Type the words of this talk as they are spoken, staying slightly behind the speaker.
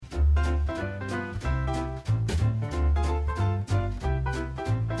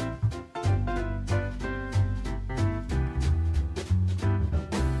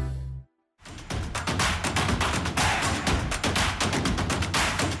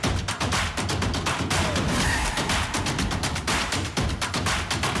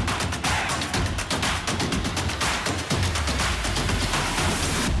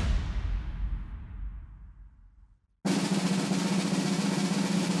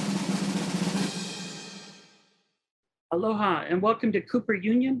Aloha and welcome to Cooper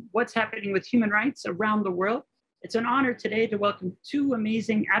Union, What's Happening with Human Rights Around the World. It's an honor today to welcome two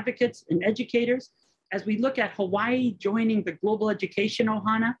amazing advocates and educators as we look at Hawaii joining the Global Education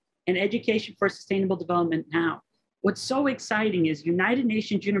Ohana and Education for Sustainable Development Now. What's so exciting is United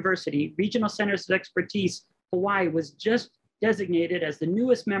Nations University Regional Centers of Expertise, Hawaii was just designated as the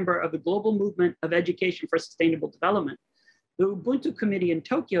newest member of the global movement of education for sustainable development. The Ubuntu Committee in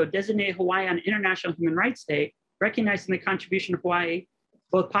Tokyo designated Hawaii on International Human Rights Day, recognizing the contribution of Hawaii,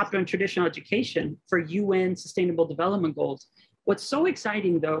 both popular and traditional education for UN Sustainable Development Goals. What's so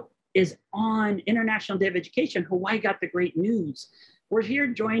exciting though, is on International Day of Education, Hawaii got the great news. We're here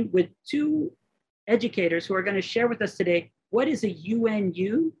joined with two educators who are going to share with us today what is a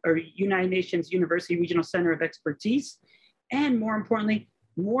UNU, or United Nations University Regional Center of Expertise, and more importantly,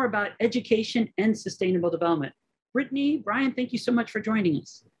 more about education and sustainable development. Brittany, Brian, thank you so much for joining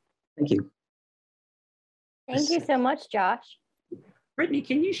us. Thank you. Thank you so much, Josh. Brittany,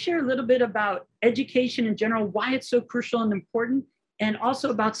 can you share a little bit about education in general, why it's so crucial and important, and also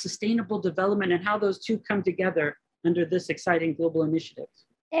about sustainable development and how those two come together under this exciting global initiative?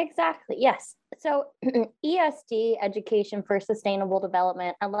 Exactly, yes. So ESD, Education for Sustainable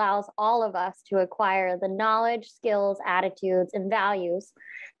Development, allows all of us to acquire the knowledge, skills, attitudes, and values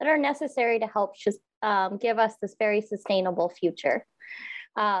that are necessary to help give us this very sustainable future.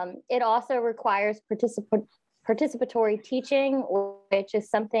 It also requires participatory teaching, which is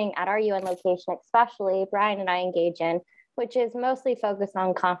something at our UN location, especially Brian and I engage in, which is mostly focused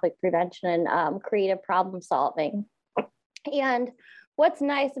on conflict prevention and creative problem solving. And what's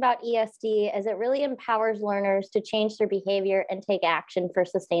nice about ESD is it really empowers learners to change their behavior and take action for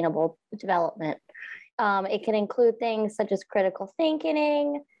sustainable development. It can include things such as critical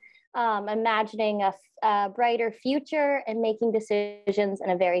thinking, imagining a brighter future, and making decisions in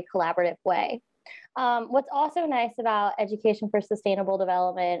a very collaborative way. What's also nice about Education for Sustainable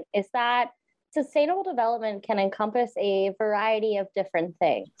Development is that sustainable development can encompass a variety of different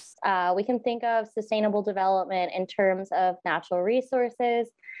things. We can think of sustainable development in terms of natural resources.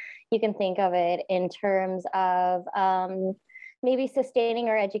 You can think of it in terms of maybe sustaining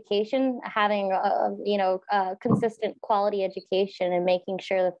our education, having a consistent quality education and making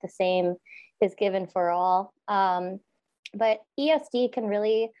sure that the same is given for all. But ESD can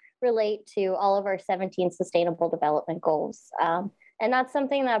really relate to all of our 17 sustainable development goals. And that's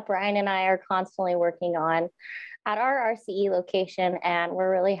something that Brian and I are constantly working on at our RCE location. And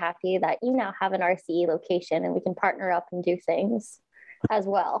we're really happy that you now have an RCE location and we can partner up and do things as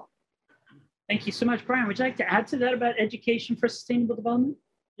well. Thank you so much, Brian. Would you like to add to that about Education for Sustainable Development?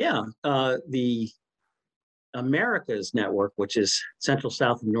 Yeah, the Americas Network, which is Central,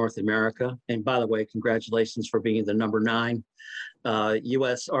 South, and North America. And by the way, congratulations for being the number 9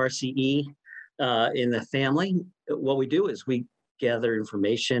 US RCE in the family. What we do is we gather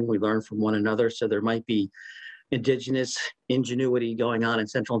information, we learn from one another. So there might be indigenous ingenuity going on in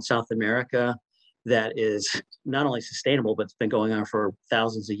Central and South America that is not only sustainable, but it's been going on for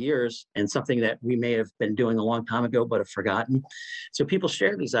thousands of years, and something that we may have been doing a long time ago, but have forgotten. So people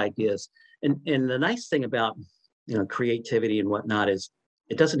share these ideas. And the nice thing about creativity and whatnot is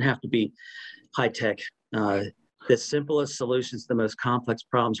it doesn't have to be high tech. The simplest solutions, the most complex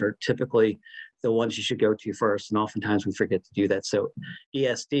problems are typically the ones you should go to first. And oftentimes we forget to do that. So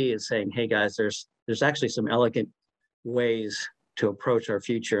ESD is saying, hey guys, there's actually some elegant ways to approach our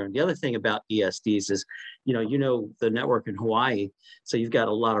future. And the other thing about ESDs is, the network in Hawaii, so you've got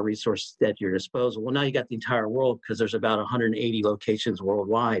a lot of resources at your disposal. Well, now you got the entire world because there's about 180 locations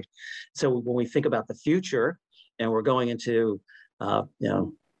worldwide. So when we think about the future and we're going into,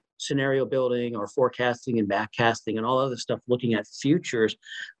 scenario building or forecasting and backcasting and all other stuff, looking at futures,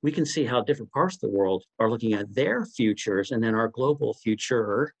 we can see how different parts of the world are looking at their futures and then our global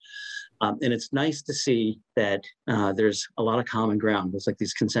future. And it's nice to see that there's a lot of common ground. There's like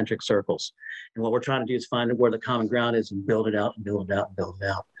these concentric circles. And what we're trying to do is find where the common ground is and build it out and build it out and build it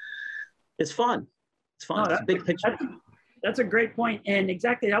out. It's fun. It's fun. It's a big picture. That's a great point. And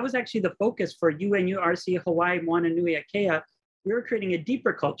exactly, that was actually the focus for UNU RC Hawaii Moana Nui Akea. We were creating a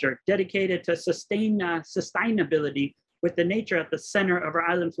deeper culture dedicated to sustainability with the nature at the center of our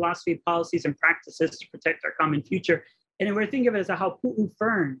island philosophy, policies, and practices to protect our common future. And we're thinking of it as a haupu'u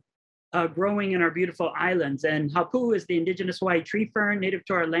fern growing in our beautiful islands. And haupu'u is the indigenous Hawaii tree fern native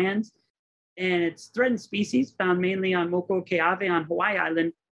to our lands. And it's threatened species found mainly on Mokuoke'awe on Hawaii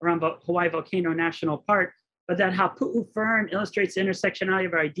Island around Hawaii Volcano National Park. But that haupu'u fern illustrates the intersectionality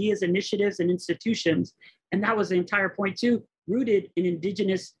of our ideas, initiatives, and institutions. And that was the entire point too, rooted in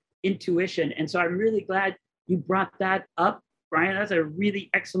indigenous intuition. And so I'm really glad you brought that up, Brian. That's a really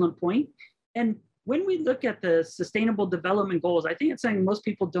excellent point. And when we look at the Sustainable Development Goals, I think it's something most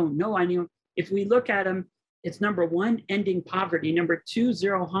people don't know. I mean, if we look at them, it's number 1, ending poverty. Number 2,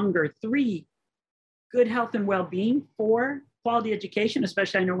 zero hunger. 3, good health and well-being. 4, quality education,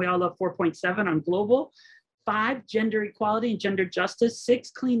 especially I know we all love 4.7 on global. 5, gender equality and gender justice.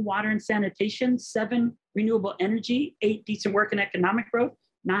 6, clean water and sanitation. 7, renewable energy. 8, decent work and economic growth.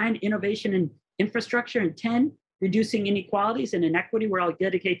 9, innovation and infrastructure. And 10, reducing inequalities and inequity. We're all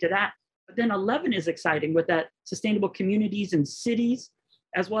dedicated to that. But then 11 is exciting with that sustainable communities and cities,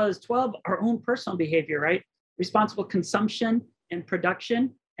 as well as 12, our own personal behavior, right? Responsible consumption and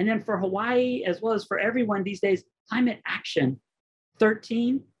production. And then for Hawaii, as well as for everyone these days, climate action.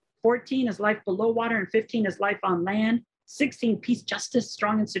 13, 14 is life below water, and 15 is life on land. 16, peace, justice,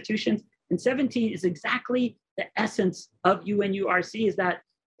 strong institutions. And 17 is exactly the essence of UNURC, is that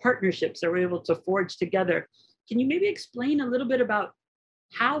partnerships that we're able to forge together. Can you maybe explain a little bit about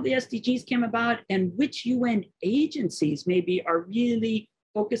how the SDGs came about and which UN agencies maybe are really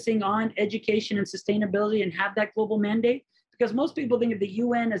focusing on education and sustainability and have that global mandate? Because most people think of the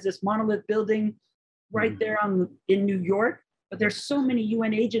UN as this monolith building right there in New York, but there's so many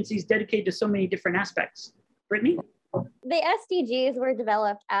UN agencies dedicated to so many different aspects. Brittany? The SDGs were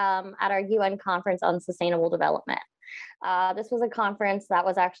developed at our UN Conference on Sustainable Development. This was a conference that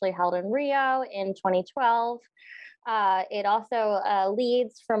was actually held in Rio in 2012. It also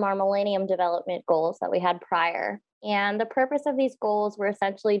leads from our Millennium Development Goals that we had prior. And the purpose of these goals were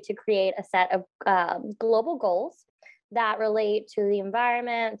essentially to create a set of global goals that relate to the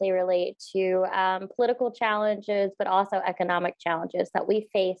environment, they relate to political challenges, but also economic challenges that we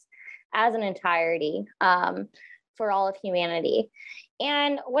face as an entirety for all of humanity.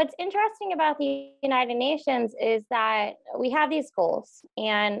 And what's interesting about the United Nations is that we have these goals,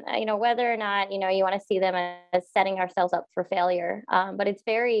 and whether or not you want to see them as setting ourselves up for failure, but it's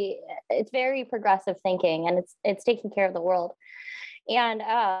very progressive thinking, and it's taking care of the world. And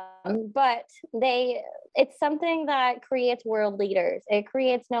but it's something that creates world leaders. It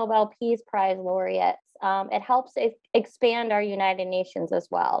creates Nobel Peace Prize laureates. It helps expand our United Nations as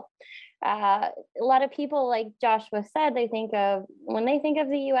well. A lot of people, like Joshua said, when they think of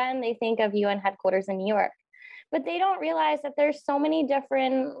the UN, they think of UN headquarters in New York. But they don't realize that there's so many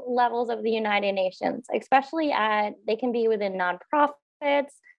different levels of the United Nations, especially they can be within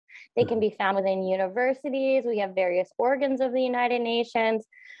nonprofits, they can be found within universities. We have various organs of the United Nations.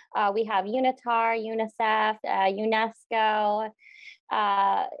 We have UNITAR, UNICEF, UNESCO,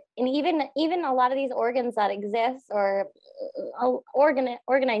 and even a lot of these organs that exist, or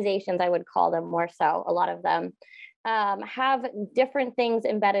organizations, I would call them more so, a lot of them have different things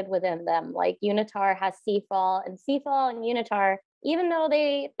embedded within them. Like UNITAR has CFAL, and CFAL and UNITAR, even though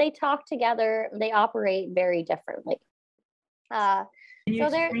they talk together, they operate very differently. Can you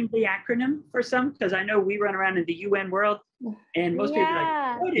explain the acronym for some? Because I know we run around in the UN world, and most people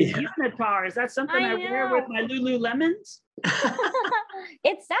are like, what is UNITAR? Is that something I wear with my Lululemons?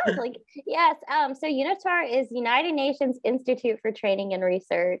 It sounds like, yes. So UNITAR is United Nations Institute for Training and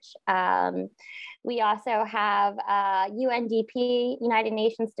Research. We also have UNDP, United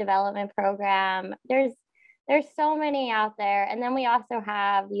Nations Development Program. There's so many out there. And then we also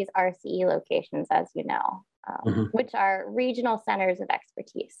have these RCE locations, as you know. Which are regional centers of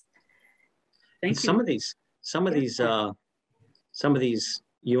expertise. Thank you. Some of these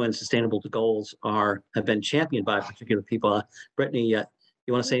UN Sustainable Goals have been championed by particular people. Brittany, you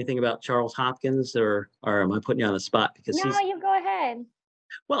want to say anything about Charles Hopkins, or am I putting you on the spot? Because you go ahead.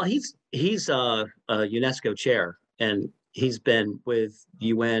 Well, he's a UNESCO chair, and he's been with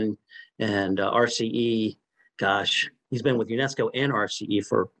UN and RCE. Gosh, he's been with UNESCO and RCE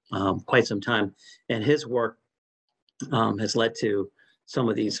for quite some time, and his work has led to some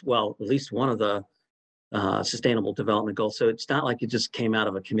of these, well, at least one of the Sustainable Development Goals. So it's not like it just came out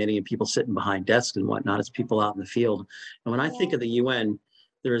of a committee and people sitting behind desks and whatnot. It's people out in the field. And when I think of the UN,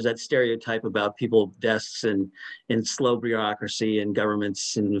 there's that stereotype about people, desks, and slow bureaucracy and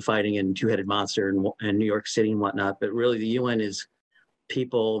governments and fighting and two-headed monster and New York City and whatnot. But really, the UN is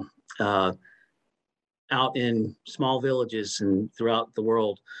people out in small villages and throughout the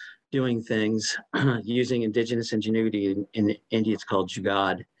world doing things using indigenous ingenuity. In India, it's called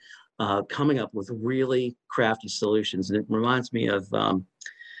Jugaad, coming up with really crafty solutions. And it reminds me of,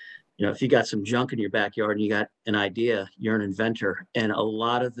 if you got some junk in your backyard and you got an idea, you're an inventor. And a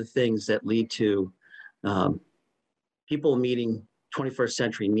lot of the things that lead to people meeting 21st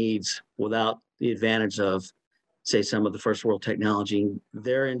century needs without the advantage of, say, some of the first world technology,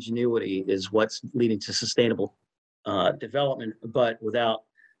 their ingenuity is what's leading to sustainable development, but without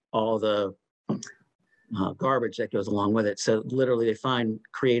all the garbage that goes along with it. So literally they find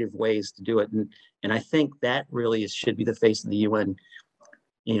creative ways to do it. And I think that really should be the face of the UN,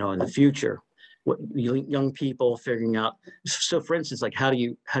 in the future. What young people figuring out. So for instance, like how do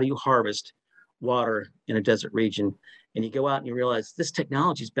you harvest water in a desert region? And you go out and you realize this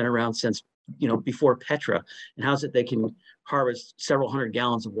technology has been around since, before Petra. And how's it they can harvest several hundred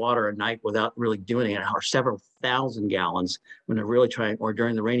gallons of water a night without really doing it, or several thousand gallons when they're really trying, or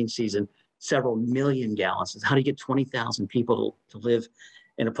during the raining season, several million gallons. How do you get 20,000 people to live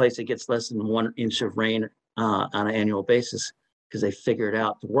in a place that gets less than 1 inch of rain on an annual basis? Because they figure it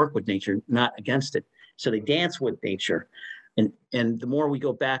out to work with nature, not against it. So they dance with nature. And the more we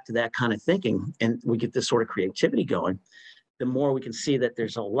go back to that kind of thinking and we get this sort of creativity going, the more we can see that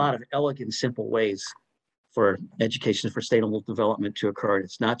there's a lot of elegant, simple ways for education for sustainable development to occur.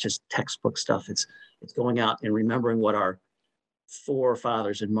 It's not just textbook stuff. It's going out and remembering what our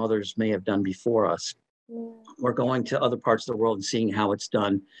forefathers and mothers may have done before us. We're going to other parts of the world and seeing how it's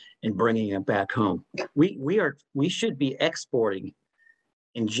done and bringing it back home. We should be exporting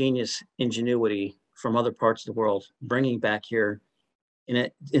ingenious ingenuity from other parts of the world, bringing back here to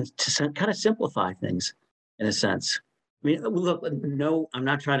kind of simplify things in a sense. I mean, look, no, I'm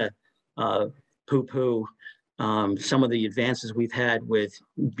not trying to poo-poo some of the advances we've had with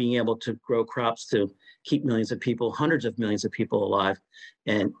being able to grow crops to keep millions of people, hundreds of millions of people alive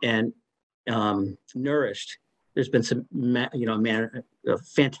and nourished. There's been some,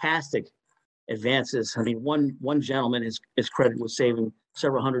 fantastic advances. I mean, one gentleman is credited with saving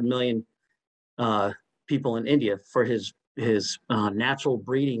several hundred million people in India for his natural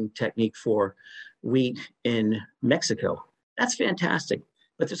breeding technique for wheat in Mexico. That's fantastic.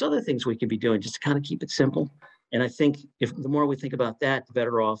 But there's other things we could be doing just to kind of keep it simple. And I think if the more we think about that, the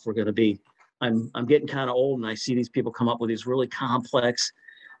better off we're going to be. I'm getting kind of old, and I see these people come up with these really complex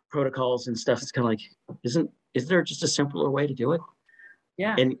protocols and stuff. It's kind of like, is there just a simpler way to do it?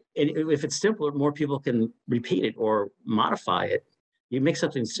 Yeah. And if it's simpler, more people can repeat it or modify it. You make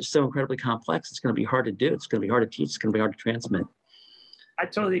something so incredibly complex, it's going to be hard to do. It's going to be hard to teach. It's going to be hard to transmit. I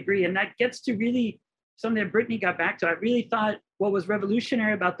totally agree. And that gets to really something that Brittany got back to. I really thought what was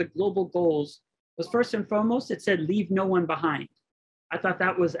revolutionary about the global goals was, first and foremost, it said leave no one behind. I thought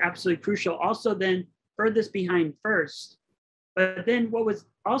that was absolutely crucial. Also then furthest behind first. But then what was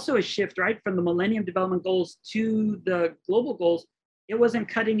also a shift, right, from the Millennium Development Goals to the global goals, it wasn't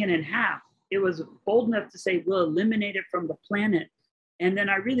cutting it in half. It was bold enough to say we'll eliminate it from the planet. And then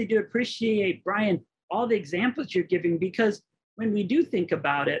I really do appreciate, Brian, all the examples you're giving, because when we do think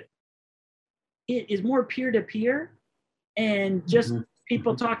about it, it is more peer-to-peer, and just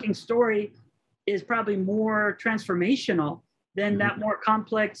people talking story is probably more transformational than that more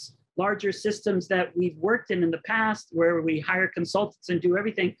complex, larger systems that we've worked in the past, where we hire consultants and do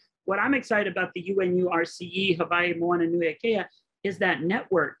everything. What I'm excited about the UNURCE, Hawaii Moana Nui Akea, is that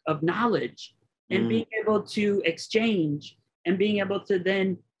network of knowledge and being able to exchange and being able to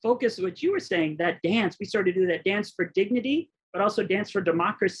then focus what you were saying, that dance. We started to do that dance for dignity, but also dance for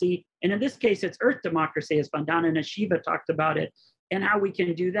democracy. And in this case, it's Earth democracy, as Vandana Nashiva talked about it, and how we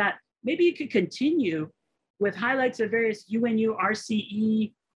can do that. Maybe you could continue with highlights of various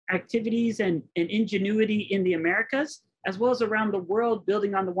UNURCE activities and ingenuity in the Americas, as well as around the world,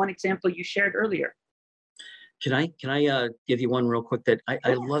 building on the one example you shared earlier. Can I give you one real quick that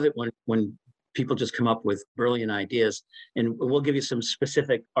I love it when people just come up with brilliant ideas, and we'll give you some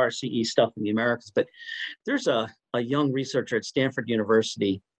specific RCE stuff in the Americas. But there's a young researcher at Stanford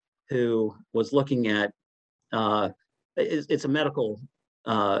University who was looking at, it's a medical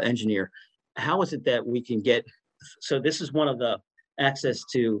engineer. How is it that we can get, so this is one of the access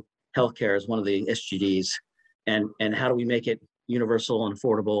to healthcare is one of the SGDs, and how do we make it universal and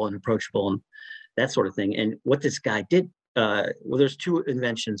affordable and approachable and that sort of thing. And what this guy did, well, there's two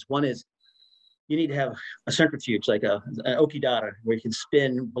inventions. One is you need to have a centrifuge, like an Okidata, where you can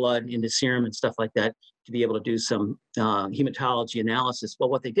spin blood into serum and stuff like that to be able to do some hematology analysis. Well,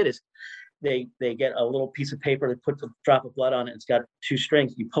 what they did is they get a little piece of paper, they put a drop of blood on it, it's got two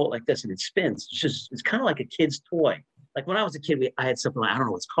strings, you pull it like this and it spins. It's kind of like a kid's toy. Like when I was a kid, I had something, I don't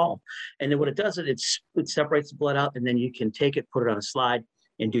know what it's called. And then what it does is it separates the blood out, and then you can take it, put it on a slide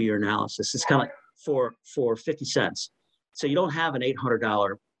and do your analysis. It's kind of like for 50 cents. So you don't have an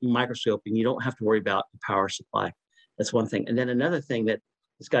 $800 microscope, and you don't have to worry about the power supply. That's one thing. And then another thing that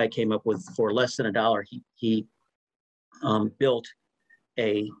this guy came up with for less than $1, he built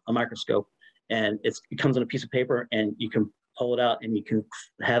a microscope, and it comes on a piece of paper, and you can pull it out and you can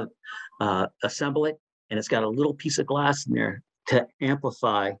have assemble it, and it's got a little piece of glass in there to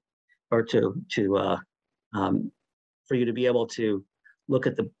amplify or for you to be able to look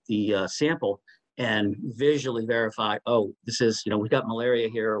at the sample and visually verify, oh, this is, we've got malaria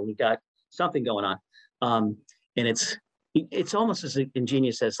here, or we've got something going on. And it's almost as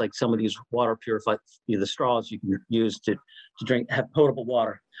ingenious as like some of these water purified, the straws you can use to drink, have potable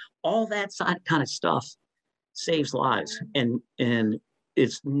water. All that kind of stuff saves lives. And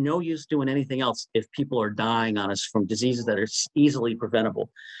it's no use doing anything else if people are dying on us from diseases that are easily preventable.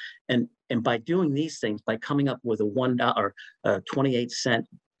 And by doing these things, by coming up with a $1, 28-cent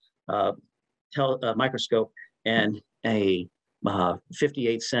microscope and a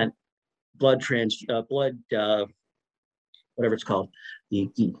 58-cent blood whatever it's called, the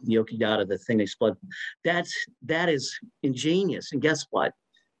Okidata, the thing they split. That is ingenious. And guess what?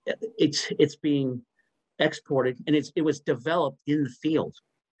 It's being exported, and it was developed in the field,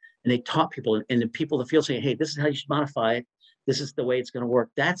 and they taught people, and the people in the field saying, hey, this is how you should modify it. This is the way it's going to work.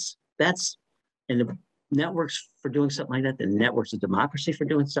 That's and the networks for doing something like that, the networks of democracy for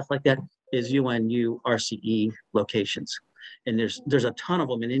doing stuff like that is UNU RCE locations. And there's a ton of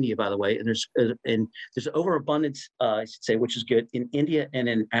them in India, by the way, and there's overabundance, I should say, which is good, in India and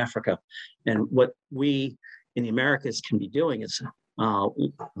in Africa. And what we in the Americas can be doing is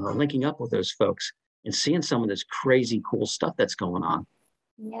linking up with those folks and seeing some of this crazy cool stuff that's going on.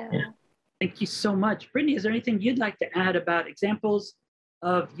 Yeah. Thank you so much. Brittany, is there anything you'd like to add about examples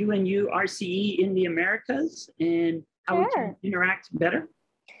of UNU RCE in the Americas and how we can interact better?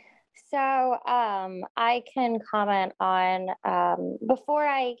 So I can comment on, before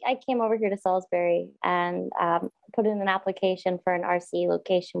I came over here to Salisbury and put in an application for an RCE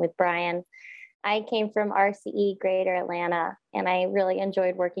location with Brian, I came from RCE Greater Atlanta, and I really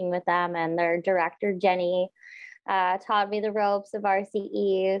enjoyed working with them, and their director, Jenny, taught me the ropes of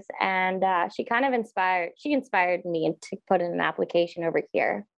RCEs, and she inspired me to put in an application over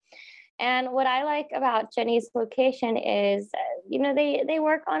here. And what I like about Jenny's location is, they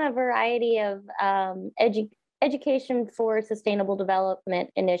work on a variety of education for sustainable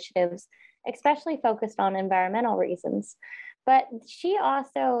development initiatives, especially focused on environmental reasons. But she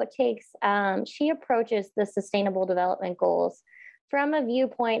also she approaches the sustainable development goals from a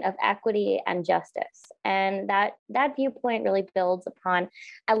viewpoint of equity and justice. And that viewpoint really builds upon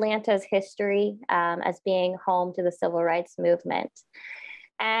Atlanta's history as being home to the civil rights movement.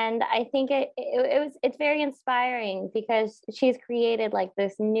 And I think it's very inspiring because she's created like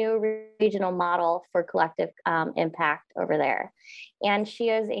this new regional model for collective impact over there. And she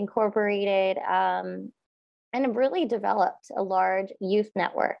has incorporated and really developed a large youth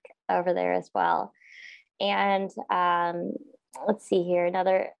network over there as well. And let's see here,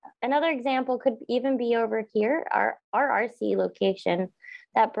 another example could even be over here, our RC location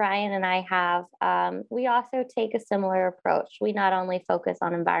that Brian and I have. We also take a similar approach. We not only focus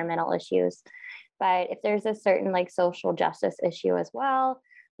on environmental issues, but if there's a certain like social justice issue as well,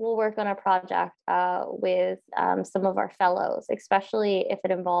 we'll work on a project with some of our fellows, especially if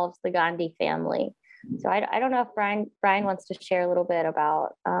it involves the Gandhi family. So I don't know if Brian wants to share a little bit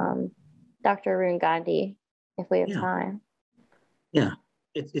about Dr. Arun Gandhi, if we have time. Yeah,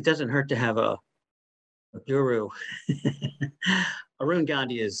 it doesn't hurt to have a guru. Arun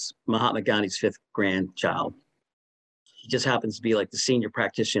Gandhi is Mahatma Gandhi's fifth grandchild. He just happens to be like the senior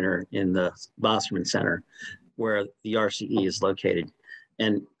practitioner in the Bosserman Center, where the RCE is located.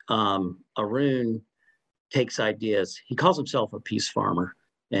 And Arun takes ideas. He calls himself a peace farmer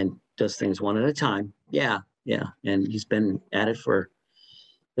and does things one at a time. Yeah. And he's been at it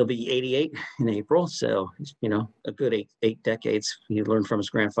he'll be 88 in April. So, a good eight decades. He learned from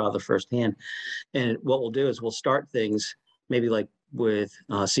his grandfather firsthand. And what we'll do is we'll start things maybe like with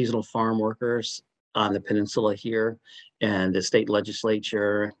seasonal farm workers on the peninsula here and the state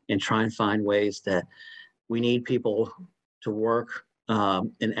legislature, and try and find ways that we need people to work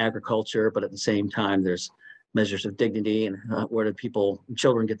in agriculture, but at the same time, there's measures of dignity and where do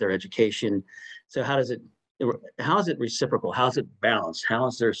children get their education. So how is it reciprocal? How is it balanced? How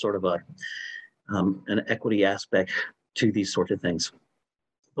is there sort of an equity aspect to these sorts of things?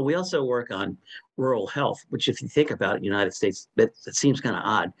 But we also work on rural health, which if you think about it, United States, that seems kind of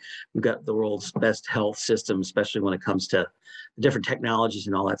odd. We've got the world's best health system, especially when it comes to different technologies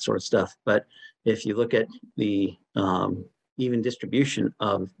and all that sort of stuff. But if you look at the even distribution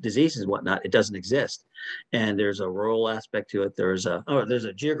of diseases and whatnot, it doesn't exist. And there's a rural aspect to it. There's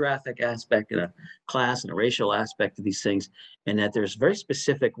a geographic aspect and a class and a racial aspect to these things. And that there's very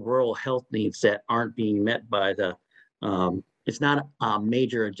specific rural health needs that aren't being met by it's not a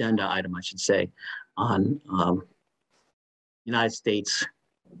major agenda item, I should say, on United States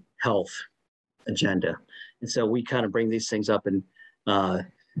health agenda. And so we kind of bring these things up, and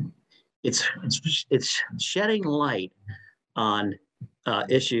it's shedding light on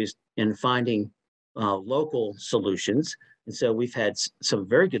issues and finding local solutions. And so we've had some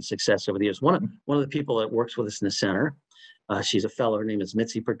very good success over the years. One of the people that works with us in the center, she's a fellow. Her name is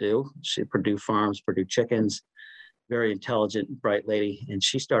Mitzi Purdue. She Purdue Farms, Purdue Chickens, very intelligent, bright lady. And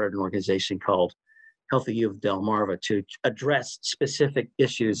she started an organization called Healthy U of Delmarva to address specific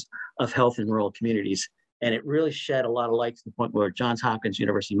issues of health in rural communities. And it really shed a lot of light to the point where Johns Hopkins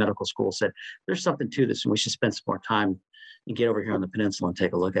University Medical School said, there's something to this and we should spend some more time and get over here on the peninsula and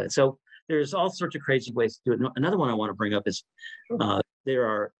take a look at it. So there's all sorts of crazy ways to do it. Another one I want to bring up is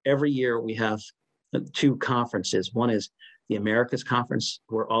every year we have 2 conferences. One is the Americas Conference,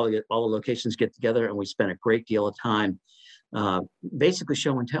 where all the locations get together and we spend a great deal of time basically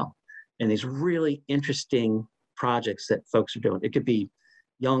show and tell. And these really interesting projects that folks are doing. It could be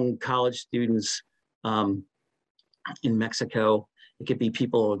young college students in Mexico. It could be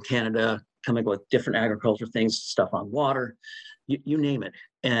people in Canada coming with different agriculture things, stuff on water, you name it.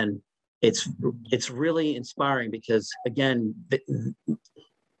 And it's really inspiring because, again,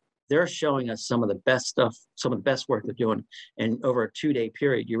 they're showing us some of the best stuff, some of the best work they're doing. And over a 2-day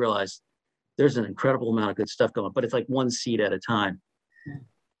period, you realize there's an incredible amount of good stuff going on, but it's like one seed at a time.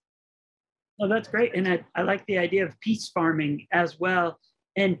 Oh, that's great. And I like the idea of peace farming as well.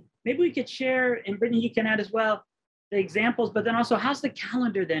 And maybe we could share, and Brittany, you can add as well, the examples, but then also how's the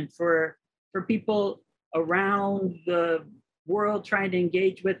calendar then for people around the world trying to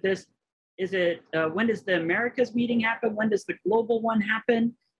engage with this? Is it, when does the Americas meeting happen? When does the global one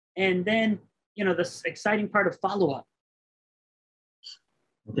happen? And then, this exciting part of follow-up.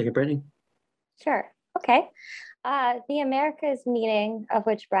 I'll take it, Brittany. Sure. Okay. The Americas meeting, of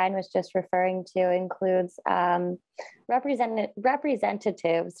which Brian was just referring to, includes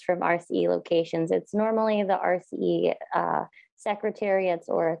representatives from RCE locations. It's normally the RCE secretariats,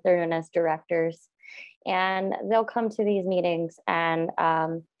 or they're known as directors, and they'll come to these meetings. And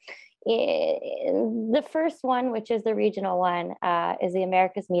the first one, which is the regional one, is the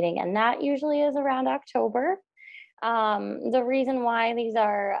Americas meeting, and that usually is around October. The reason why these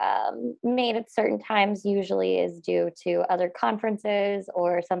are made at certain times usually is due to other conferences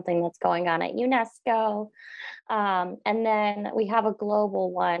or something that's going on at UNESCO. And then we have a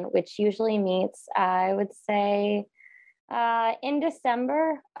global one, which usually meets, I would say, in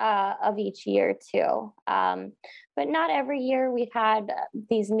December of each year too. But not every year we've had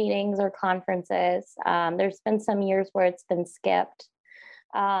these meetings or conferences. There's been some years where it's been skipped.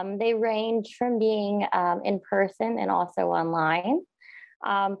 They range from being in person and also online.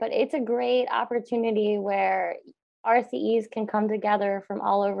 But it's a great opportunity where RCEs can come together from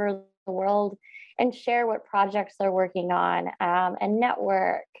all over the world and share what projects they're working on, and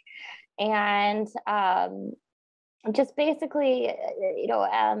network. And just basically,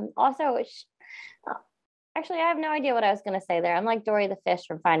 also, actually, I have no idea what I was going to say there. I'm like Dory the fish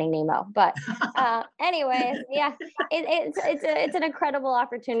from Finding Nemo. But anyways, yeah, it's an incredible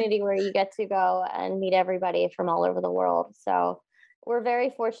opportunity where you get to go and meet everybody from all over the world. So we're very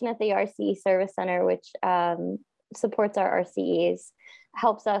fortunate the RCE Service Center, which supports our RCEs,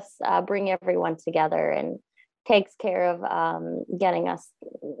 helps us bring everyone together and takes care of getting us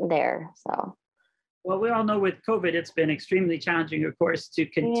there. So. Well, we all know with COVID, it's been extremely challenging, of course, to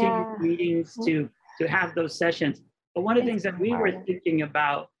continue meetings, to have those sessions. But one of the things that we were thinking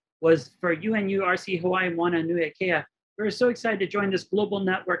about was for UNU RCE Hawaii Moana Nui Akea, we were so excited to join this global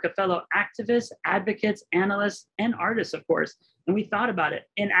network of fellow activists, advocates, analysts, and artists, of course. And we thought about it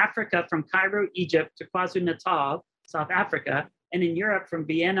in Africa, from Cairo, Egypt to KwaZulu-Natal, South Africa, and in Europe from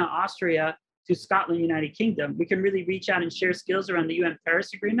Vienna, Austria to Scotland, United Kingdom. We can really reach out and share skills around the UN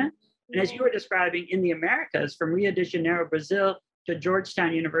Paris Agreement. And as you were describing, in the Americas, from Rio de Janeiro, Brazil, to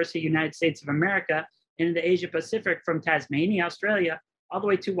Georgetown University, United States of America, and in the Asia Pacific, from Tasmania, Australia, all the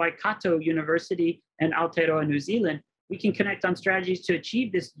way to Waikato University and Aotearoa, New Zealand, we can connect on strategies to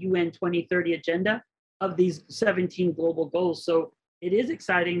achieve this UN 2030 agenda of these 17 global goals. So it is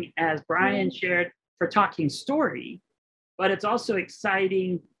exciting, as Brian shared, for talking story, but it's also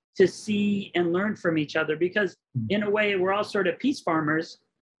exciting to see and learn from each other, because in a way, we're all sort of peace farmers.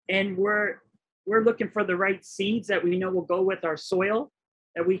 And we're looking for the right seeds that we know will go with our soil,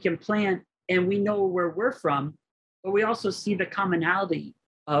 that we can plant, and we know where we're from, but we also see the commonality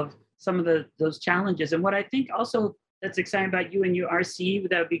of some of those challenges. And what I think also that's exciting about UNU RCE,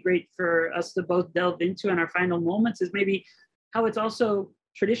 that would be great for us to both delve into in our final moments, is maybe how it's also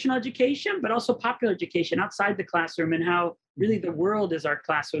traditional education, but also popular education outside the classroom, and how really the world is our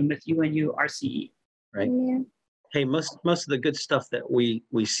classroom with UNU RCE. Right. Yeah. Hey, most of the good stuff that we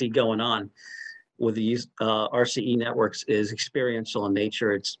see going on with the RCE networks is experiential in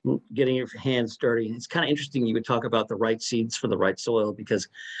nature. It's getting your hands dirty. It's kind of interesting you would talk about the right seeds for the right soil, because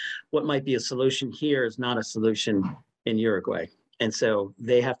what might be a solution here is not a solution in Uruguay. And so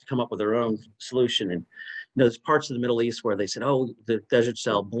they have to come up with their own solution. And there's parts of the Middle East where they said, oh, the desert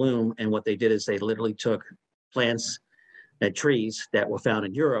cell bloom. And what they did is they literally took plants and trees that were found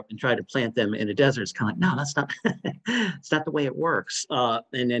in Europe and tried to plant them in a desert. It's kind of like, no, that's not, it's not the way it works.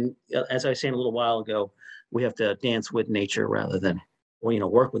 And then, as I was saying a little while ago, we have to dance with nature rather than, well,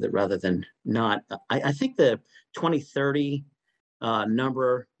 work with it rather than not. I think the 2030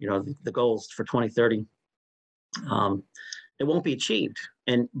 number, the goals for 2030, it won't be achieved,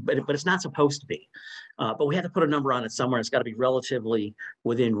 but it's not supposed to be. But we have to put a number on it somewhere. It's got to be relatively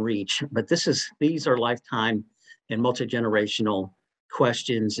within reach. But these are lifetime and multi-generational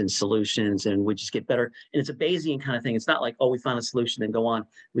questions and solutions, and we just get better. And it's a Bayesian kind of thing. It's not like, oh, we found a solution and go on.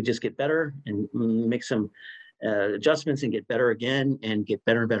 We just get better and make some adjustments and get better again and get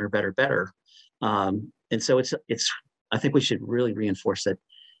better, better, better, better. And so I think we should really reinforce that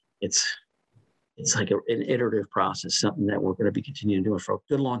it's like an iterative process, something that we're going to be continuing doing for a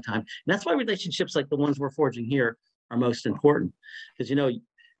good long time. And that's why relationships like the ones we're forging here are most important, because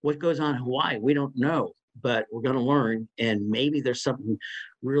what goes on in Hawaii, we don't know, but we're going to learn, and maybe there's something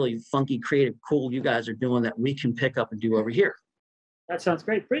really funky, creative, cool you guys are doing that we can pick up and do over here. That sounds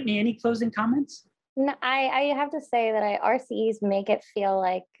great. Brittany, any closing comments? No, I have to say that RCEs make it feel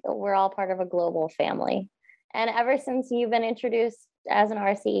like we're all part of a global family. And ever since you've been introduced as an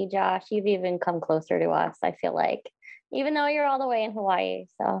RCE, Josh, you've even come closer to us, I feel like, even though you're all the way in Hawaii.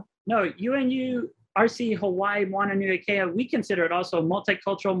 So no, UNU RCE Hawaii Moana Nui Akea, we consider it also a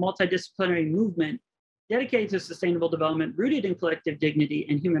multicultural, multidisciplinary movement dedicated to sustainable development, rooted in collective dignity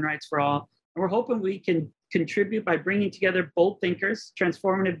and human rights for all. And we're hoping we can contribute by bringing together bold thinkers,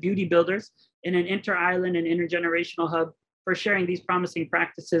 transformative beauty builders in an inter-island and intergenerational hub for sharing these promising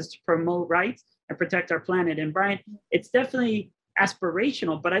practices to promote rights and protect our planet. And Brian, it's definitely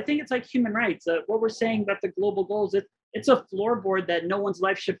aspirational, but I think it's like human rights. What we're saying about the global goals, it's a floorboard that no one's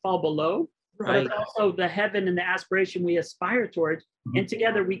life should fall below, right? But it's also the heaven and the aspiration we aspire towards. Mm-hmm. And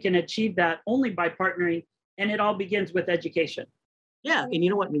together we can achieve that only by partnering. And it all begins with education. Yeah. And you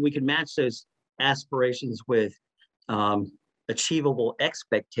know what? We can match those aspirations with achievable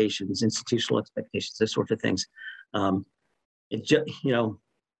expectations, institutional expectations, those sorts of things. I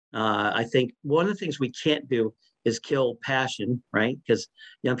think one of the things we can't do is kill passion, right? Because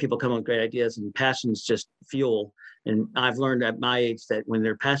young people come up with great ideas, and passion is just fuel. And I've learned at my age that when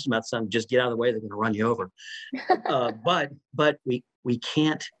they're passionate about something, just get out of the way, they're going to run you over. But we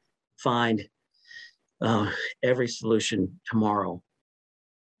can't find every solution tomorrow.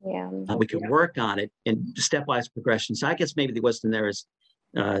 Yeah. We can work on it in stepwise progression. So I guess maybe the wisdom there is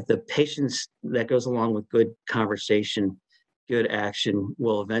the patience that goes along with good conversation, good action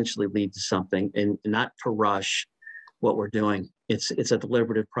will eventually lead to something, and not to rush what we're doing. It's a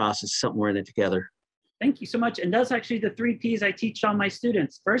deliberative process, something we're in it together. Thank you so much. And that's actually the 3 Ps I teach all my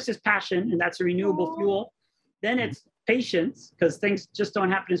students. First is passion, and that's a renewable fuel. Then it's patience, because things just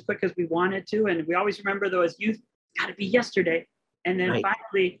don't happen as quick as we wanted to. And we always remember, though, as youth, got to be yesterday. And then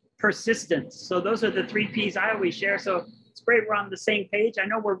finally, persistence. So those are the 3 Ps I always share. So it's great we're on the same page. I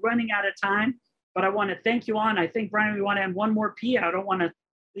know we're running out of time, but I want to thank you on. I think, Brian, we want to have one more P. I don't want to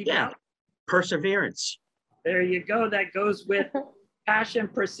leave out. Perseverance. There you go. That goes with passion,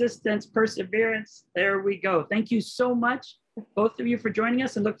 persistence, perseverance. There we go. Thank you so much, both of you, for joining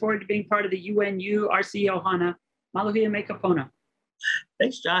us, and look forward to being part of the UNU RCE Ohana. Maluhia me kapona.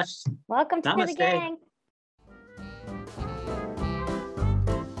 Thanks, Josh. Welcome to Namaste. the gang.